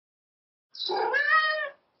My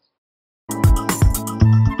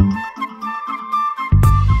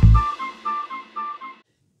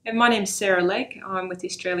name is Sarah Legge. I'm with the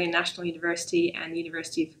Australian National University and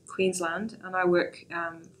University of Queensland, and I work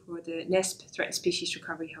for the NESP Threatened Species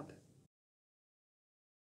Recovery Hub.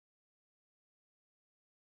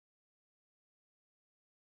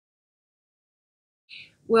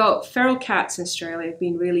 Well, feral cats in Australia have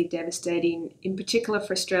been really devastating, in particular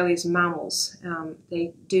for Australia's mammals.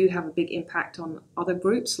 They do have a big impact on other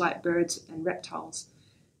groups like birds and reptiles,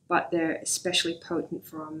 but they're especially potent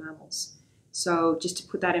for our mammals. So just to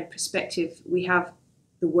put that in perspective, we have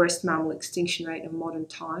the worst mammal extinction rate in modern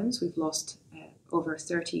times. We've lost over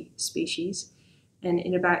 30 species, and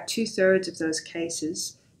in about 2/3 of those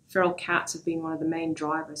cases, feral cats have been one of the main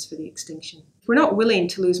drivers for the extinction. If we're not willing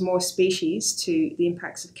to lose more species to the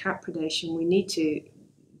impacts of cat predation, we need to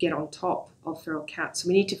get on top of feral cats. So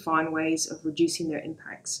we need to find ways of reducing their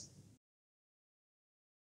impacts.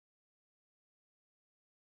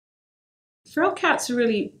 Feral cats are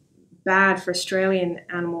really bad for Australian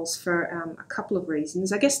animals for a couple of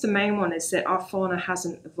reasons. I guess the main one is that our fauna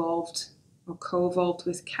hasn't evolved or co-evolved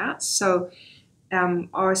with cats. So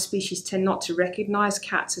our species tend not to recognize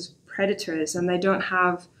cats as predators, and they don't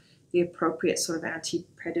have the appropriate sort of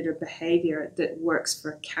anti-predator behavior that works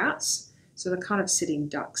for cats. So they're kind of sitting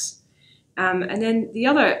ducks. And then the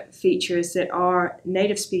other feature is that our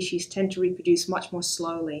native species tend to reproduce much more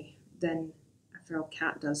slowly than a feral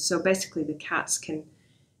cat does. So basically the cats can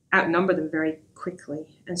outnumber them very quickly.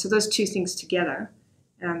 And so those two things together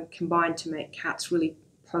combine to make cats really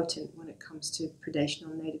potent when it comes to predation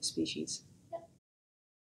on native species.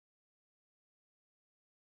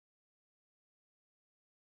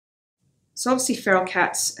 So obviously feral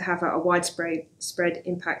cats have a widespread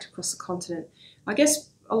impact across the continent. I guess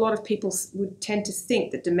a lot of people would tend to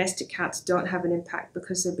think that domestic cats don't have an impact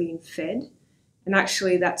because they're being fed. And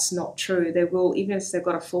actually that's not true. They will, even if they've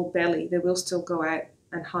got a full belly, they will still go out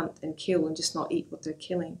and hunt and kill and just not eat what they're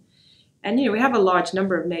killing. And we have a large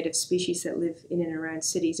number of native species that live in and around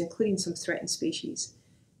cities, including some threatened species.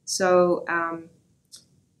 So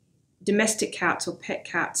domestic cats or pet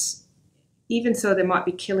cats, even though they might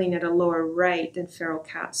be killing at a lower rate than feral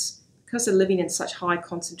cats, because they're living in such high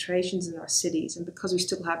concentrations in our cities and because we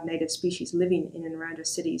still have native species living in and around our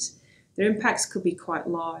cities, their impacts could be quite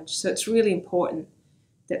large. So it's really important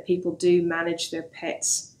that people do manage their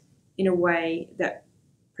pets in a way that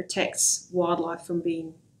protects wildlife from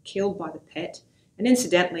being killed by the pet. And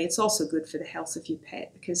incidentally, it's also good for the health of your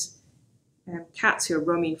pet, because cats who are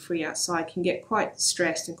roaming free outside can get quite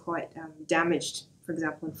stressed and quite damaged, for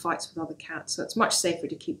example, in fights with other cats. So it's much safer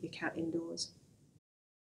to keep your cat indoors.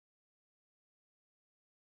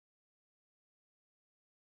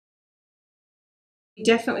 We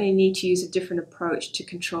definitely need to use a different approach to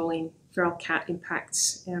controlling feral cat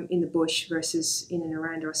impacts in the bush versus in and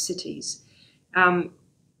around our cities.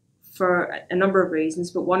 For a number of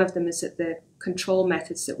reasons, but one of them is that the control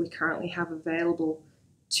methods that we currently have available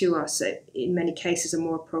to us in many cases are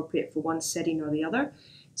more appropriate for one setting or the other.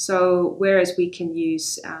 So whereas we can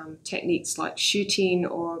use techniques like shooting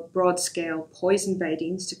or broad-scale poison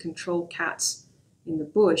baitings to control cats in the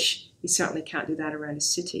bush, we certainly can't do that around a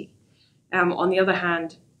city. On the other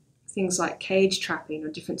hand, things like cage trapping or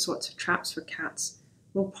different sorts of traps for cats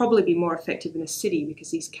will probably be more effective in a city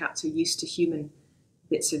because these cats are used to human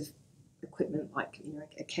bits of equipment like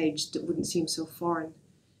a cage that wouldn't seem so foreign.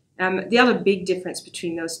 The other big difference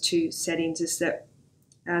between those two settings is that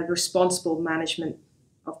responsible management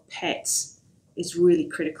of pets is really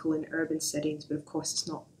critical in urban settings, but of course it's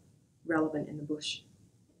not relevant in the bush.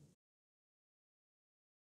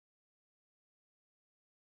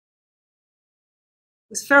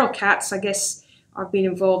 With feral cats, I guess I've been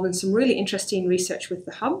involved in some really interesting research with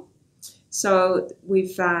the Hub. So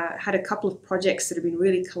we've had a couple of projects that have been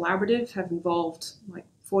really collaborative, have involved like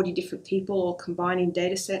 40 different people all combining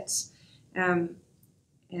data sets. And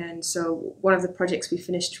so one of the projects we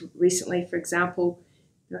finished recently, for example,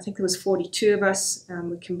 I think there was 42 of us.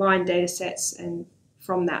 We combined data sets, and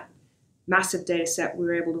from that massive data set we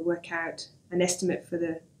were able to work out an estimate for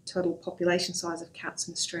the total population size of cats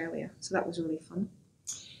in Australia. So that was really fun.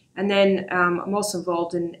 And then I'm also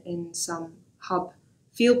involved in some Hub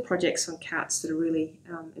field projects on cats that are really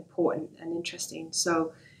important and interesting.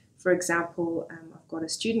 So, for example, I've got a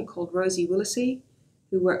student called Rosie Willisey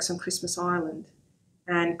who works on Christmas Island.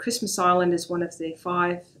 And Christmas Island is one of the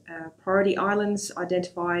 5 priority islands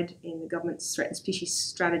identified in the government's threatened species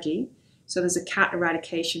strategy. So there's a cat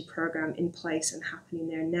eradication program in place and happening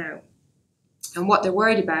there now. And what they're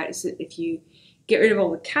worried about is that if you get rid of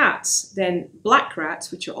all the cats, then black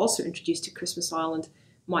rats, which are also introduced to Christmas Island,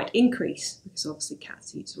 might increase, because obviously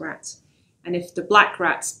cats eat rats. And if the black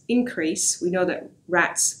rats increase, we know that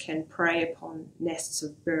rats can prey upon nests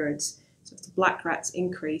of birds. So if the black rats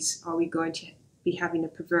increase, are we going to be having a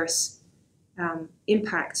perverse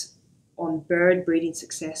impact on bird breeding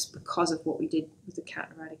success because of what we did with the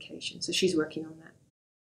cat eradication? So she's working on that.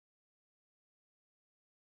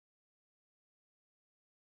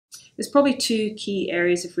 There's probably two key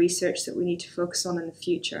areas of research that we need to focus on in the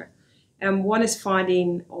future. One is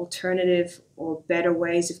finding alternative or better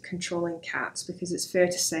ways of controlling cats, because it's fair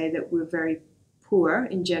to say that we're very poor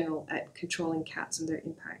in general at controlling cats and their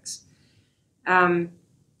impacts. And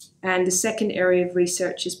the second area of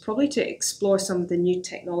research is probably to explore some of the new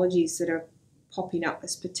technologies that are popping up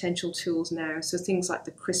as potential tools now. So things like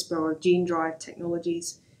the CRISPR or gene drive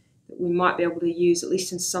technologies that we might be able to use, at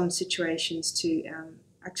least in some situations, to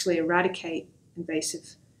actually eradicate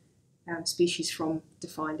invasive species from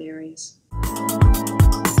defined areas.